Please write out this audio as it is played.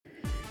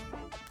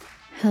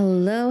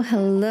Hello,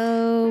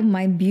 hello,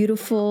 my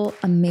beautiful,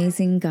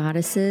 amazing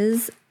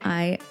goddesses.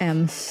 I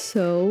am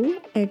so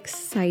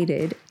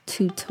excited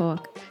to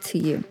talk to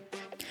you.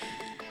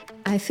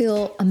 I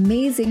feel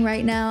amazing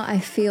right now. I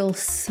feel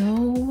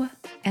so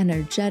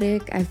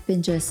energetic. I've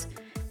been just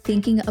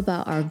thinking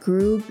about our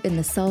group in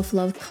the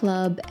Self-Love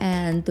Club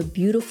and the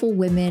beautiful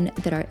women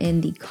that are in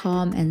the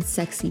Calm and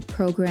Sexy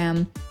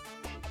program.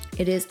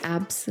 It is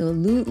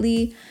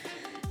absolutely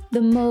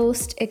the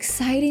most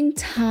exciting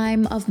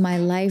time of my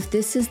life.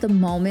 This is the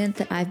moment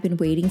that I've been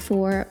waiting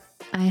for.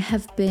 I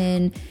have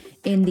been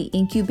in the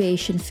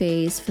incubation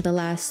phase for the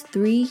last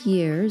 3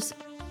 years,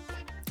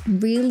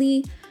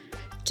 really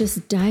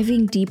just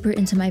diving deeper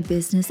into my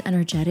business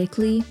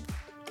energetically.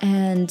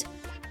 And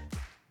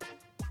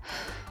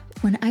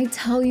when I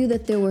tell you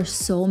that there were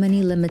so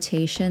many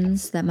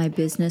limitations that my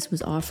business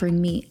was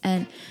offering me,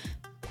 and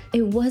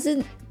it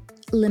wasn't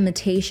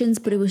limitations,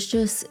 but it was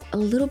just a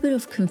little bit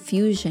of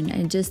confusion.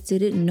 I just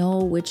didn't know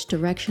which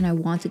direction I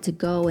wanted to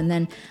go. And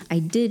then I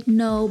did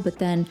know, but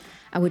then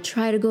I would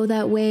try to go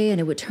that way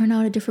and it would turn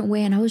out a different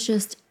way. And I was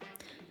just,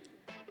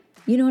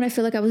 you know what I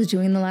feel like I was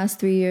doing the last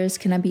 3 years?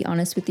 Can I be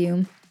honest with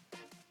you?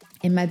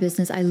 In my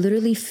business, I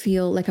literally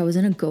feel like I was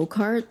in a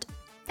go-kart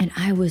and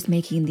I was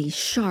making these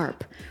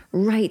sharp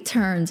right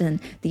turns and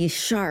these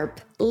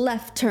sharp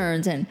left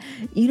turns. And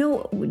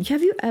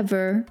have you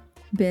ever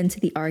been to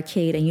the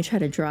arcade and you try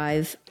to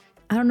drive?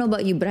 I don't know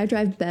about you, but I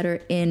drive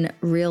better in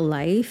real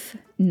life,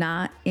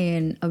 not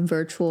in a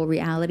virtual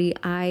reality.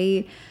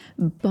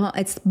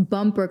 It's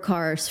bumper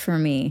cars for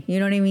me. You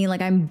know what I mean?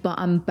 Like I'm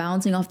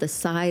bouncing off the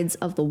sides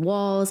of the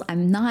walls.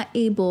 I'm not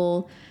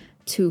able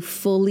to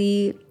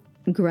fully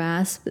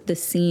grasp the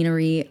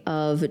scenery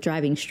of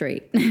driving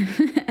straight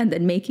and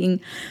then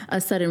making a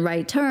sudden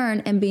right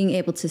turn and being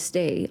able to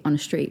stay on a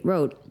straight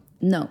road.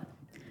 No.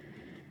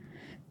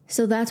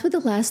 So that's what the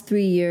last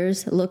 3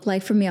 years looked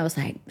like for me. I was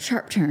like,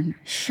 sharp turn.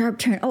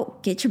 Oh,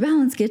 get your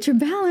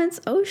balance.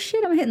 Oh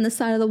shit, I'm hitting the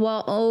side of the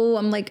wall. Oh,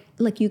 I'm like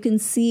you can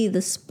see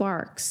the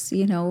sparks,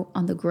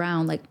 on the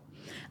ground. Like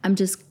I'm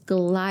just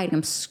gliding.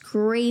 I'm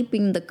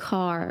scraping the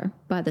car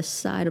by the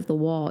side of the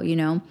wall,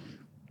 And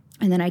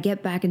then I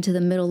get back into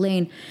the middle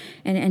lane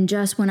and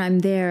just when I'm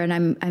there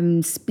and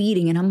I'm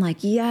speeding and I'm like,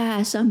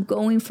 yes, I'm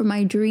going for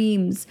my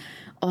dreams.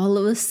 All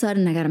of a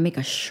sudden I got to make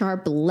a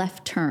sharp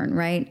left turn,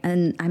 right?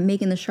 And I'm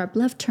making the sharp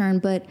left turn,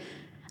 but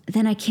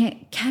then I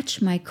can't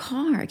catch my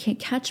car. I can't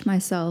catch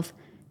myself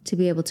to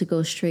be able to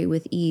go straight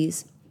with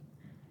ease.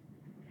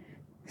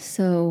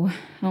 So,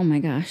 oh my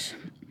gosh,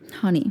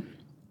 honey,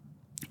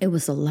 it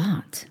was a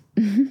lot.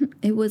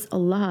 It was a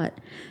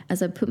lot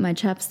as I put my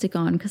chapstick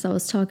on because I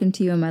was talking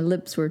to you and my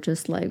lips were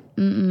just like,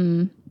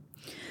 we're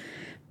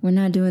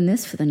not doing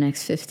this for the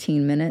next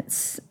 15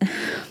 minutes.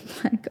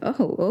 Like,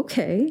 oh,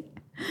 okay.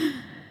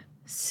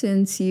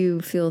 Since you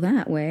feel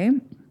that way,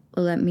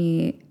 let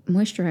me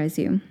moisturize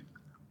you.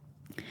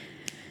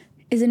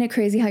 Isn't it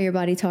crazy how your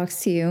body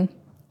talks to you?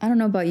 I don't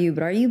know about you,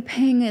 but are you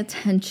paying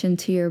attention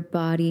to your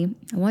body?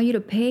 I want you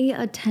to pay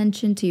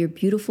attention to your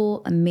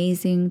beautiful,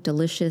 amazing,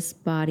 delicious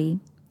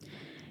body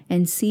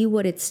and see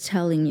what it's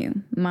telling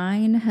you.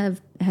 Mine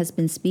has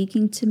been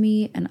speaking to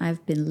me and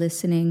I've been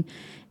listening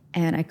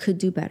and I could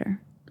do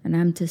better. And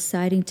I'm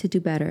deciding to do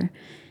better.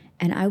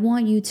 And I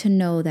want you to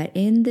know that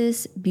in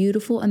this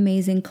beautiful,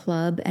 amazing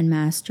club and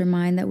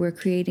mastermind that we're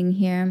creating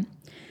here,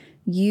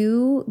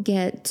 you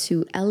get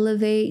to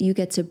elevate, you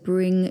get to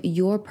bring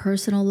your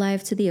personal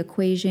life to the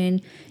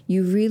equation.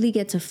 You really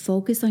get to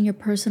focus on your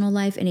personal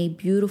life in a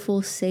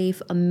beautiful,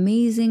 safe,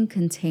 amazing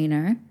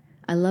container.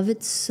 I love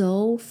it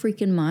so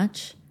freaking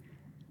much.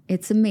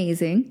 It's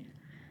amazing.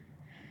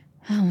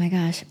 Oh my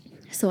gosh.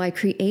 So I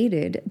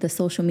created the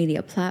social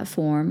media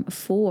platform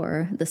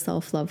for the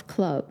Self-Love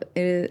Club.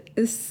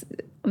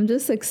 I'm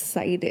just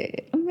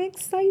excited. I'm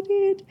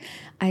excited.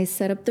 I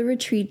set up the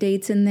retreat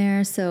dates in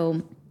there,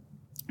 so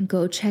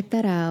go check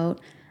that out.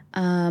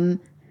 I'm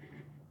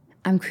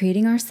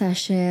creating our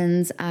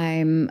sessions.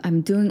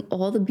 I'm doing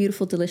all the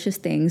beautiful, delicious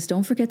things.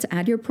 Don't forget to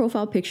add your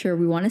profile picture.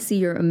 We want to see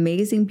your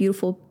amazing,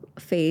 beautiful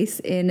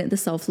face in the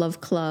Self-Love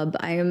Club.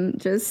 I am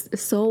just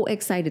so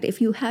excited. If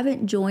you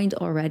haven't joined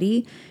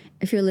already,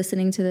 if you're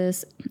listening to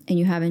this and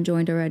you haven't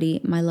joined already,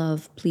 my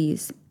love,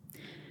 please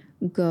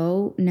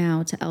go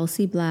now to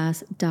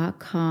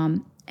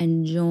elsieblass.com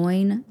and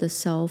join the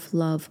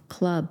Self-Love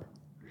Club.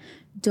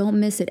 Don't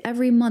miss it.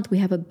 Every month we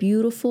have a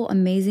beautiful,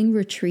 amazing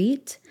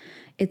retreat.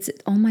 It's,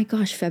 oh my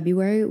gosh,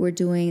 February, we're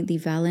doing the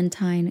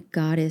Valentine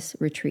Goddess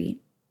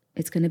Retreat.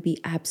 It's going to be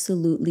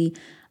absolutely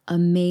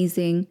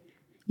amazing.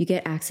 You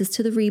get access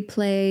to the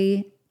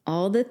replay,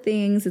 all the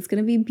things. It's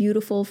going to be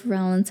beautiful for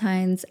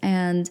Valentine's.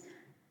 And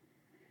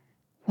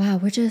wow,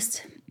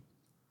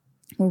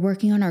 we're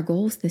working on our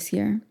goals this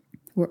year.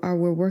 We're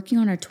working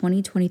on our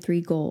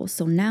 2023 goals.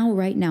 So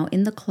right now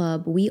in the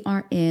club, we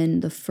are in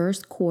the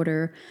first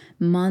quarter,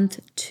 month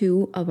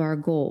 2 of our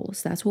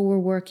goals. That's what we're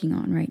working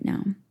on right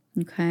now.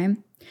 Okay.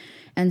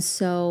 And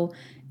so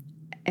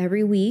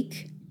every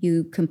week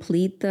You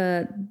complete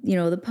the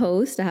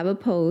post. I have a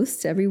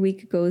post every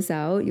week. It goes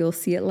out. You'll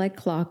see it like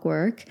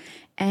clockwork.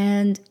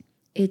 And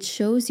it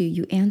shows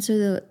you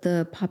answer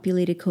the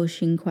populated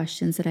coaching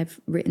questions that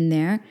I've written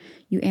there.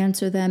 You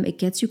answer them. It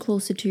gets you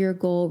closer to your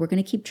goal. We're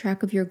going to keep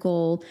track of your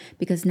goal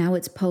because now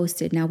it's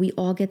posted. Now we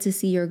all get to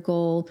see your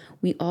goal.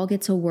 We all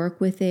get to work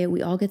with it.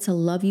 We all get to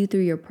love you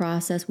through your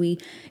process.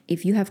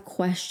 If you have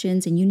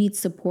questions and you need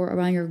support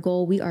around your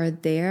goal, we are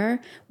there.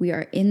 We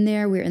are in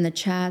there. We're in the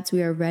chats.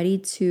 We are ready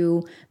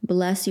to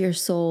bless your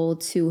soul,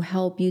 to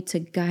help you, to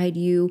guide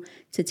you,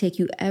 to take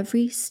you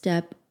every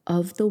step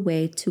of the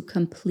way to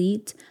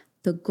complete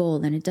the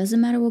goal. And it doesn't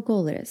matter what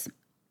goal it is.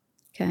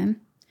 Okay?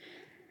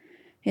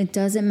 It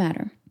doesn't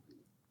matter.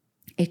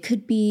 It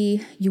could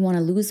be you want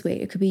to lose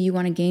weight. It could be you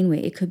want to gain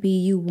weight. It could be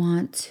you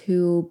want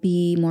to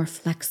be more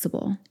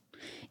flexible.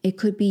 It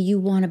could be you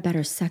want a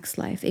better sex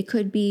life. It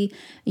could be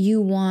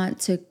you want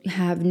to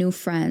have new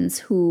friends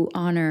who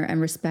honor and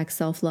respect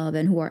self-love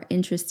and who are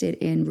interested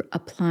in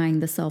applying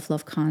the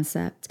self-love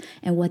concept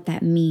and what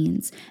that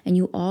means. And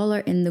you all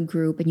are in the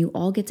group and you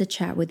all get to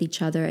chat with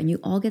each other and you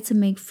all get to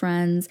make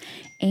friends.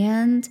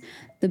 And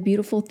the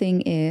beautiful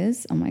thing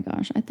is, oh my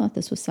gosh, I thought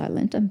this was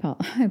silent.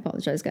 I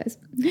apologize, guys.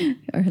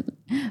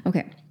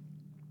 Okay.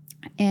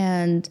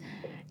 And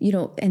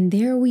and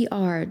there we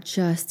are,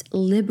 just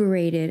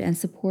liberated and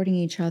supporting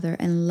each other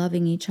and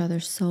loving each other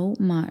so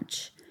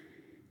much.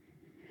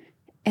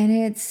 And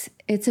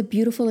it's a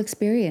beautiful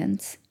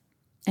experience.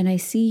 And I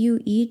see you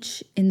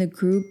each in the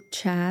group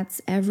chats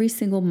every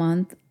single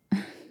month.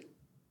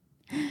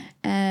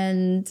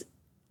 And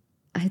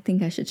I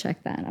think I should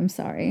check that. I'm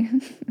sorry.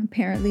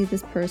 Apparently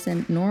this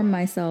person, nor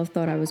myself,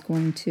 thought I was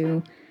going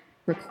to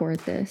record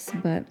this,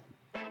 but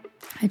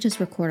I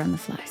just record on the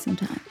fly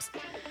sometimes.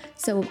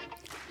 So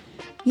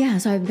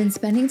I've been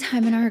spending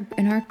time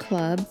in our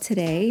club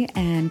today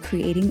and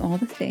creating all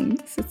the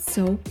things. It's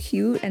so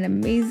cute and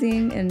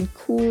amazing and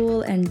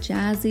cool and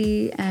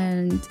jazzy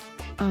and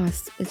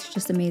it's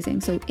just amazing.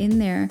 So in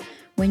there,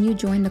 when you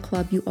join the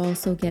club, you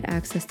also get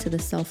access to the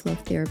self-love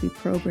therapy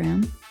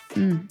program.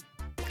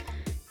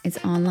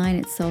 It's online,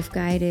 it's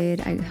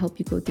self-guided. I help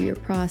you go through your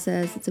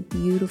process. It's a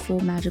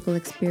beautiful, magical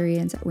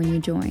experience when you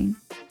join.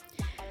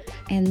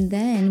 And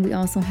then we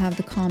also have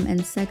the Calm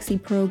and Sexy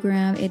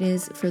program. It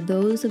is for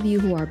those of you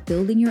who are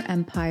building your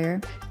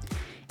empire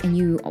and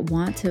you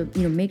want to,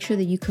 make sure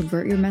that you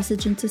convert your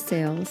message into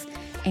sales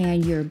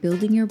and you're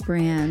building your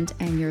brand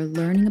and you're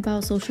learning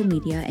about social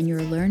media and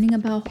you're learning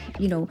about,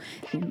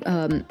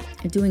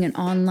 doing an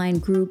online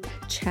group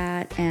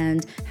chat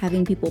and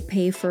having people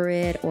pay for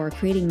it or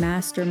creating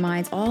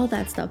masterminds, all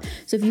that stuff.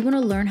 So if you want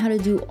to learn how to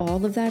do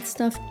all of that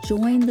stuff,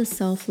 join the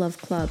Self-Love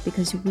Club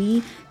because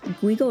we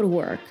go to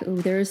work.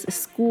 There's a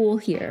school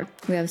here.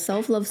 We have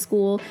self-love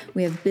school.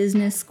 We have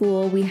business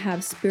school. We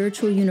have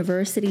spiritual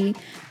university.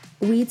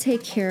 We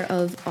take care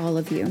of all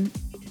of you.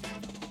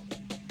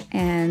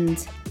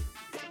 And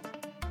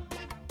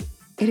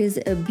it is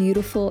a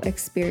beautiful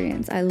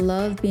experience. I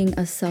love being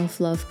a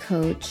self-love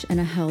coach and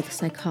a health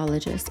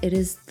psychologist. It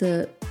is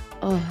the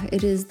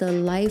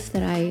life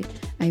that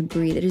I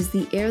breathe. It is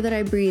the air that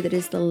I breathe. It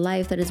is the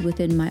life that is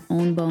within my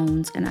own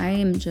bones. And I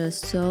am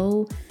just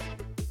so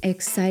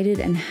excited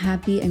and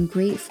happy and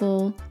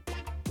grateful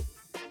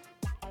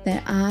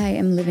that I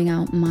am living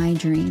out my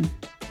dream.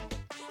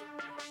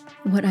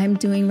 What I'm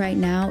doing right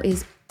now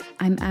is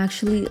I'm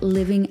actually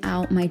living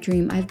out my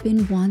dream. I've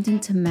been wanting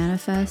to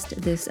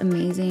manifest this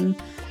amazing,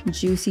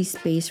 juicy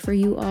space for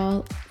you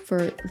all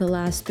for the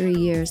last 3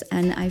 years.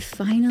 And I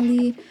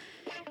finally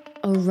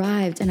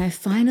arrived and I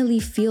finally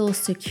feel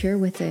secure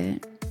with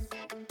it.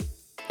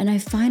 And I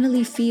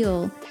finally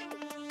feel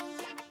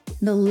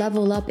the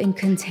level up in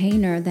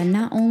container that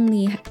not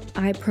only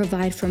I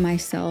provide for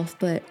myself,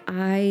 but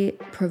I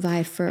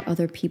provide for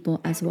other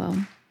people as well.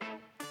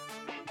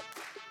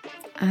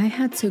 I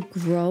had to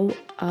grow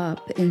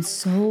up in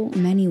so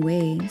many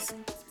ways.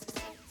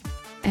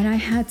 And I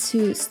had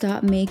to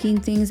stop making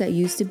things that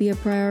used to be a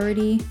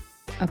priority.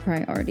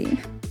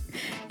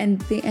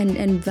 And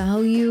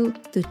value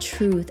the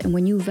truth. And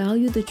when you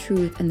value the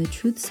truth and the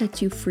truth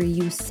sets you free,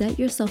 you set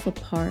yourself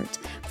apart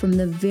from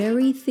the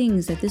very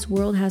things that this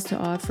world has to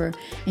offer.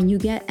 And you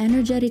get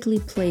energetically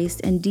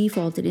placed and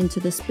defaulted into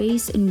the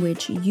space in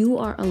which you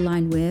are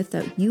aligned with,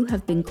 that you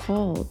have been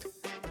called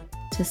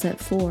to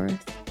set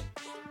forth.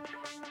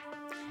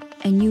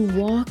 And you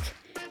walk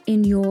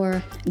in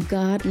your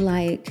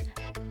godlike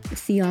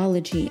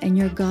theology and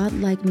your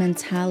godlike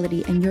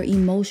mentality, and your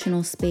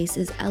emotional space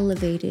is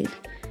elevated.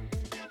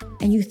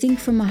 And you think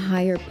from a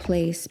higher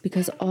place,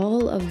 because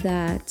all of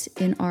that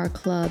in our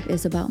club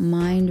is about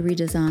mind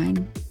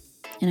redesign.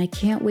 And I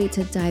can't wait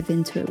to dive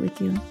into it with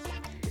you.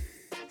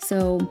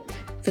 So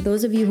for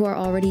those of you who are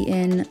already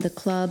in the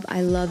club,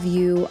 I love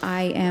you.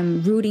 I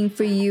am rooting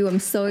for you. I'm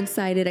so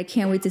excited. I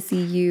can't wait to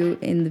see you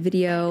in the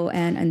video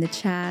and in the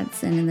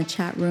chats and in the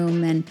chat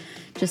room and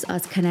just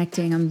us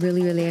connecting. I'm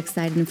really, really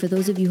excited. And for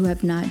those of you who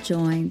have not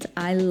joined,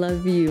 I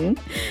love you.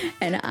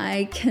 And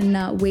I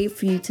cannot wait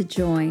for you to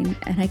join.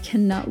 And I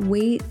cannot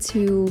wait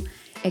to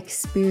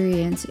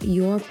experience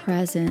your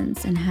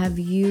presence and have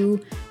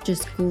you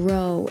just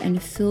grow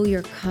and fill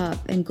your cup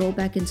and go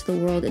back into the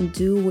world and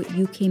do what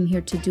you came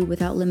here to do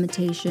without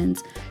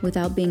limitations,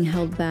 without being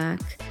held back.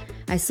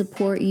 I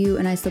support you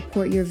and I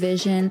support your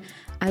vision.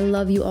 I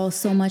love you all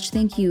so much.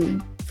 Thank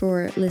you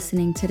for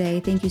listening today.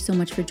 Thank you so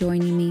much for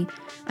joining me.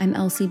 I'm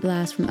Elsie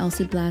Blast from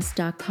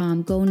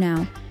elsieblast.com. Go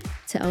now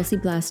to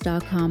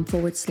elsieblast.com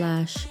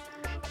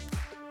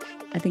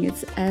 / I think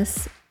it's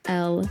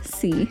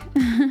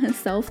SLC,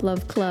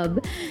 Self-Love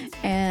Club,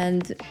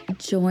 and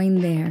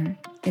join there.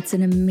 It's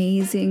an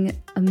amazing,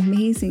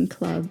 amazing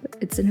club.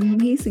 It's an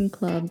amazing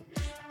club,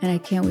 and I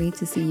can't wait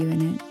to see you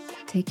in it.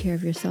 Take care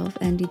of yourself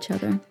and each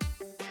other.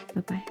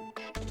 Bye-bye.